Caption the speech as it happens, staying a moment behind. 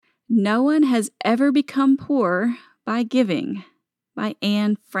No One Has Ever Become Poor by Giving by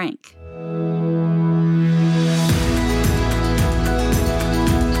Anne Frank.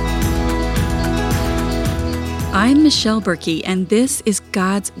 I'm Michelle Berkey, and this is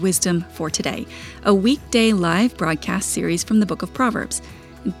God's Wisdom for Today, a weekday live broadcast series from the book of Proverbs.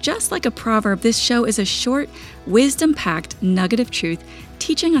 Just like a proverb, this show is a short, wisdom-packed nugget of truth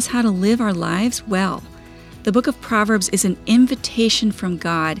teaching us how to live our lives well. The book of Proverbs is an invitation from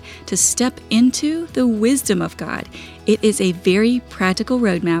God to step into the wisdom of God. It is a very practical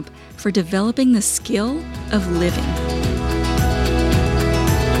roadmap for developing the skill of living.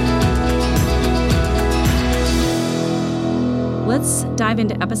 Let's dive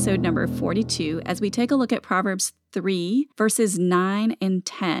into episode number 42 as we take a look at Proverbs 3, verses 9 and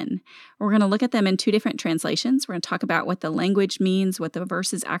 10. We're going to look at them in two different translations. We're going to talk about what the language means, what the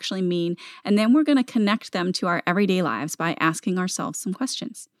verses actually mean, and then we're going to connect them to our everyday lives by asking ourselves some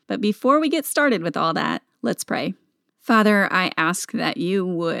questions. But before we get started with all that, let's pray. Father, I ask that you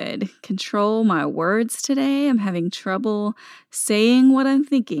would control my words today. I'm having trouble saying what I'm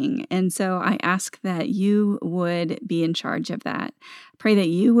thinking, and so I ask that you would be in charge of that. Pray that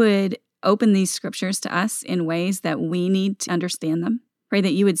you would open these scriptures to us in ways that we need to understand them. Pray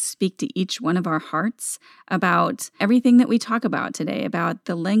that you would speak to each one of our hearts about everything that we talk about today, about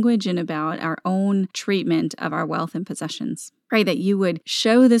the language and about our own treatment of our wealth and possessions. Pray that you would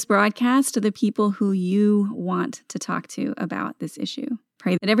show this broadcast to the people who you want to talk to about this issue.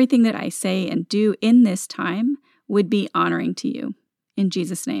 Pray that everything that I say and do in this time would be honoring to you. In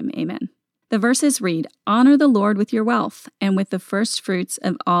Jesus' name, amen. The verses read, "Honor the Lord with your wealth and with the first fruits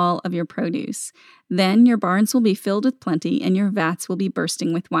of all of your produce. Then your barns will be filled with plenty and your vats will be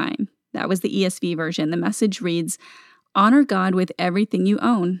bursting with wine." That was the ESV version. The message reads, "Honor God with everything you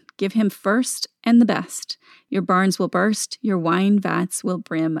own. Give him first and the best. Your barns will burst, your wine vats will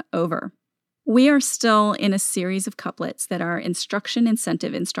brim over." We are still in a series of couplets that are instruction,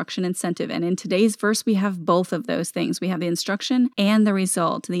 incentive. And in today's verse, we have both of those things. We have the instruction and the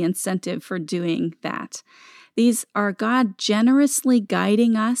result, the incentive for doing that. These are God generously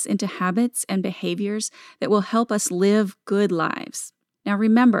guiding us into habits and behaviors that will help us live good lives. Now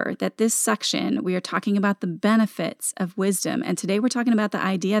remember that this section, we are talking about the benefits of wisdom. And today we're talking about the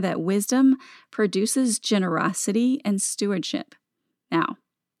idea that wisdom produces generosity and stewardship. Now,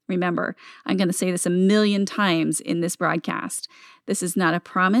 remember, I'm going to say this 1,000,000 times in this broadcast. This is not a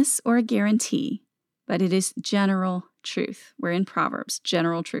promise or a guarantee, but it is general truth. We're in Proverbs,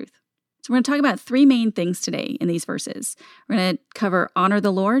 general truth. So we're going to talk about three main things today in these verses. We're going to cover honor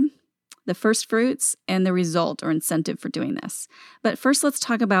the Lord, the first fruits, and the result or incentive for doing this. But first, let's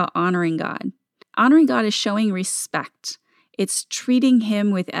talk about honoring God. Honoring God is showing respect. It's treating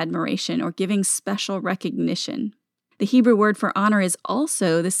him with admiration or giving special recognition. The Hebrew word for honor is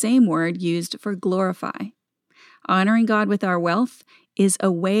also the same word used for glorify. Honoring God with our wealth is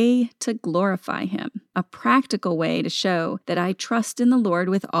a way to glorify him, a practical way to show that I trust in the Lord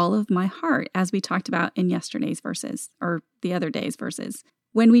with all of my heart, as we talked about in yesterday's verses, or the other day's verses.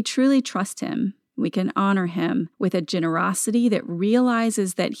 When we truly trust him, we can honor him with a generosity that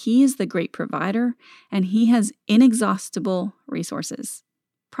realizes that he is the great provider and he has inexhaustible resources.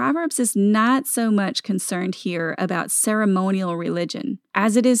 Proverbs is not so much concerned here about ceremonial religion,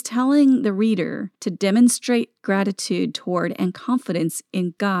 as it is telling the reader to demonstrate gratitude toward and confidence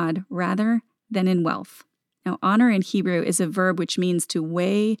in God rather than in wealth. Now, honor in Hebrew is a verb which means to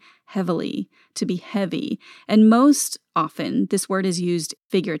weigh heavily, to be heavy, and most often this word is used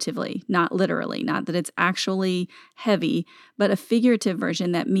figuratively, not literally, not that it's actually heavy, but a figurative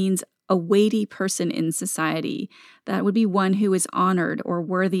version that means a weighty person in society. That would be one who is honored or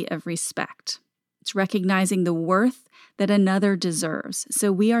worthy of respect. It's recognizing the worth that another deserves.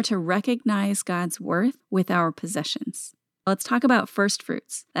 So we are to recognize God's worth with our possessions. Let's talk about first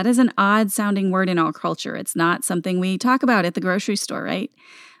fruits. That is an odd-sounding word in our culture. It's not something we talk about at the grocery store, right?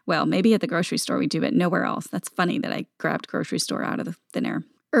 Well, maybe at the grocery store we do, but nowhere else. That's funny that I grabbed grocery store out of the thin air.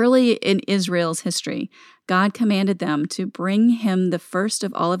 Early in Israel's history, God commanded them to bring him the first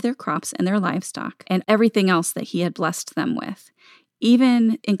of all of their crops and their livestock and everything else that he had blessed them with,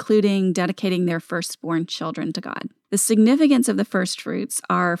 even including dedicating their firstborn children to God. The significance of the first fruits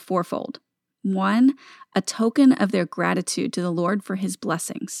are fourfold. 1, a token of their gratitude to the Lord for his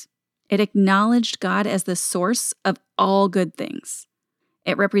blessings. It acknowledged God as the source of all good things.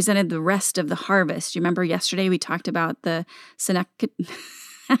 It represented the rest of the harvest. You remember yesterday we talked about the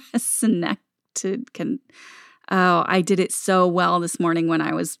I did it so well this morning when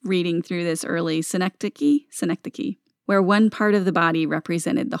I was reading through this early. Synecdoche, where one part of the body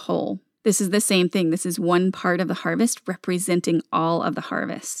represented the whole. This is the same thing. This is one part of the harvest representing all of the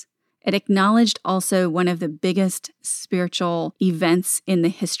harvest. It acknowledged also one of the biggest spiritual events in the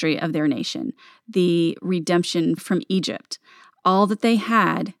history of their nation, the redemption from Egypt. All that they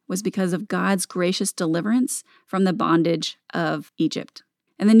had was because of God's gracious deliverance from the bondage of Egypt.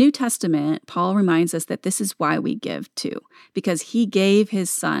 In the New Testament, Paul reminds us that this is why we give too, because he gave his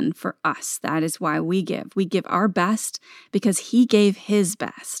son for us. That is why we give. We give our best because he gave his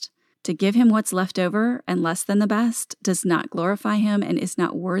best. To give him what's left over and less than the best does not glorify him and is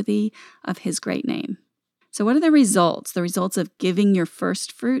not worthy of his great name. So what are the results? The results of giving your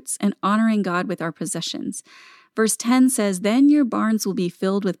first fruits and honoring God with our possessions. Verse 10 says, "Then your barns will be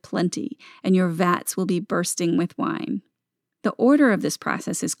filled with plenty, and your vats will be bursting with wine." The order of this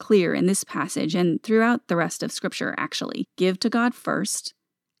process is clear in this passage and throughout the rest of Scripture, actually. Give to God first,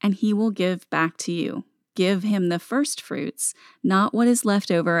 and he will give back to you. Give him the first fruits, not what is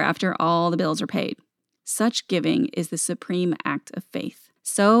left over after all the bills are paid. Such giving is the supreme act of faith.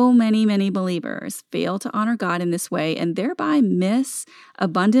 So many believers fail to honor God in this way and thereby miss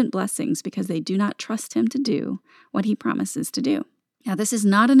abundant blessings because they do not trust him to do what he promises to do. Now, this is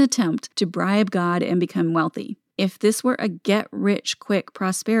not an attempt to bribe God and become wealthy. If this were a get-rich-quick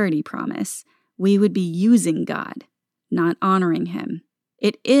prosperity promise, we would be using God, not honoring him.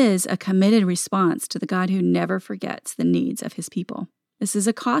 It is a committed response to the God who never forgets the needs of his people. This is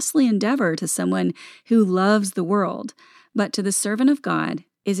a costly endeavor to someone who loves the world, but to the servant of God,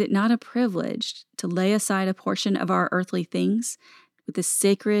 is it not a privilege to lay aside a portion of our earthly things with the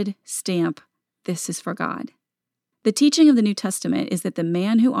sacred stamp, "This is for God"? The teaching of the New Testament is that the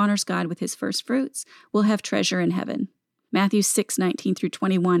man who honors God with his first fruits will have treasure in heaven. Matthew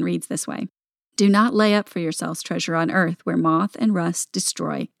 6:19-21 reads this way, "Do not lay up for yourselves treasure on earth where moth and rust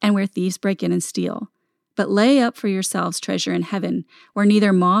destroy and where thieves break in and steal. But lay up for yourselves treasure in heaven where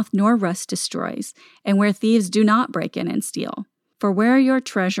neither moth nor rust destroys and where thieves do not break in and steal. For where your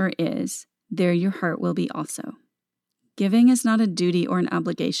treasure is, there your heart will be also." Giving is not a duty or an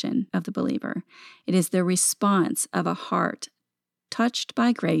obligation of the believer. It is the response of a heart touched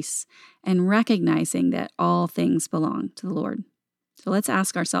by grace and recognizing that all things belong to the Lord. So let's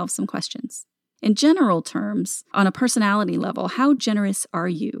ask ourselves some questions. In general terms, on a personality level, how generous are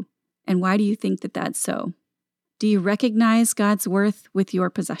you? And why do you think that that's so? Do you recognize God's worth with your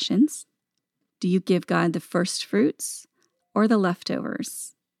possessions? Do you give God the first fruits or the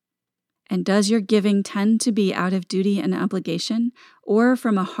leftovers? And does your giving tend to be out of duty and obligation, or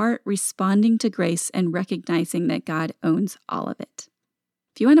from a heart responding to grace and recognizing that God owns all of it?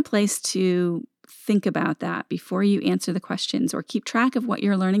 If you want a place to think about that before you answer the questions or keep track of what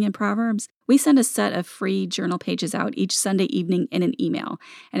you're learning in Proverbs, we send a set of free journal pages out each Sunday evening in an email.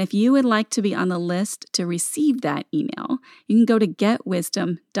 And if you would like to be on the list to receive that email, you can go to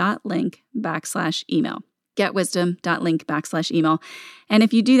getwisdom.link/email. getwisdom.link/email. And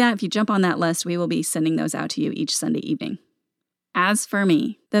if you do that, if you jump on that list, we will be sending those out to you each Sunday evening. As for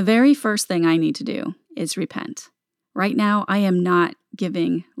me, the very first thing I need to do is repent. Right now, I am not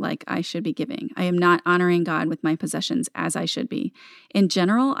giving like I should be giving. I am not honoring God with my possessions as I should be. In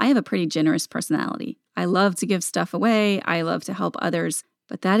general, I have a pretty generous personality. I love to give stuff away. I love to help others.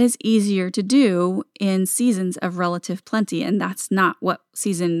 But that is easier to do in seasons of relative plenty, and that's not what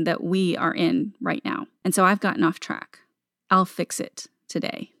season that we are in right now. And so I've gotten off track. I'll fix it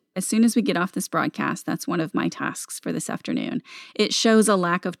today. As soon as we get off this broadcast, that's one of my tasks for this afternoon. It shows a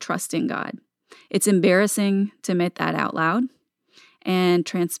lack of trust in God. It's embarrassing to admit that out loud, and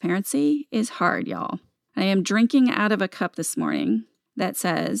transparency is hard, y'all. I am drinking out of a cup this morning that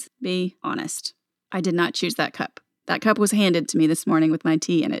says, "Be honest." I did not choose that cup. That cup was handed to me this morning with my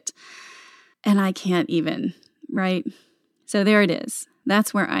tea in it. And I can't even, right? So there it is.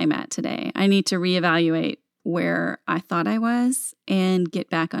 That's where I'm at today. I need to reevaluate where I thought I was and get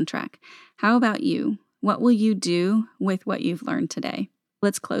back on track. How about you? What will you do with what you've learned today?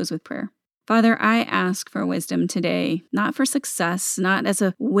 Let's close with prayer. Father, I ask for wisdom today, not for success, not as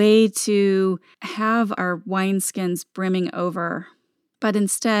a way to have our wineskins brimming over, but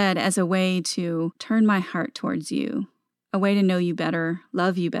instead as a way to turn my heart towards you, a way to know you better,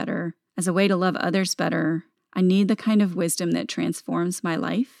 love you better, as a way to love others better. I need the kind of wisdom that transforms my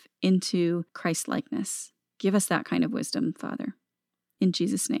life into Christ-likeness. Give us that kind of wisdom, Father. In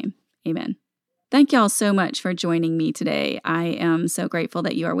Jesus' name, amen. Thank y'all so much for joining me today. I am so grateful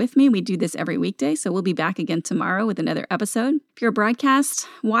that you are with me. We do this every weekday, so we'll be back again tomorrow with another episode. If you're a broadcast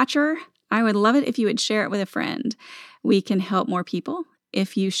watcher, I would love it if you would share it with a friend. We can help more people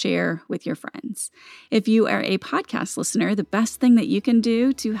if you share with your friends. If you are a podcast listener, the best thing that you can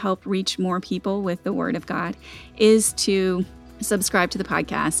do to help reach more people with the Word of God is to subscribe to the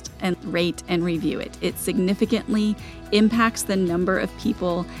podcast, and rate and review it. It significantly impacts the number of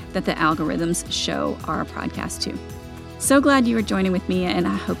people that the algorithms show our podcast to. So glad you are joining with me, and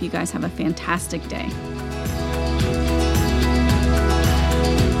I hope you guys have a fantastic day.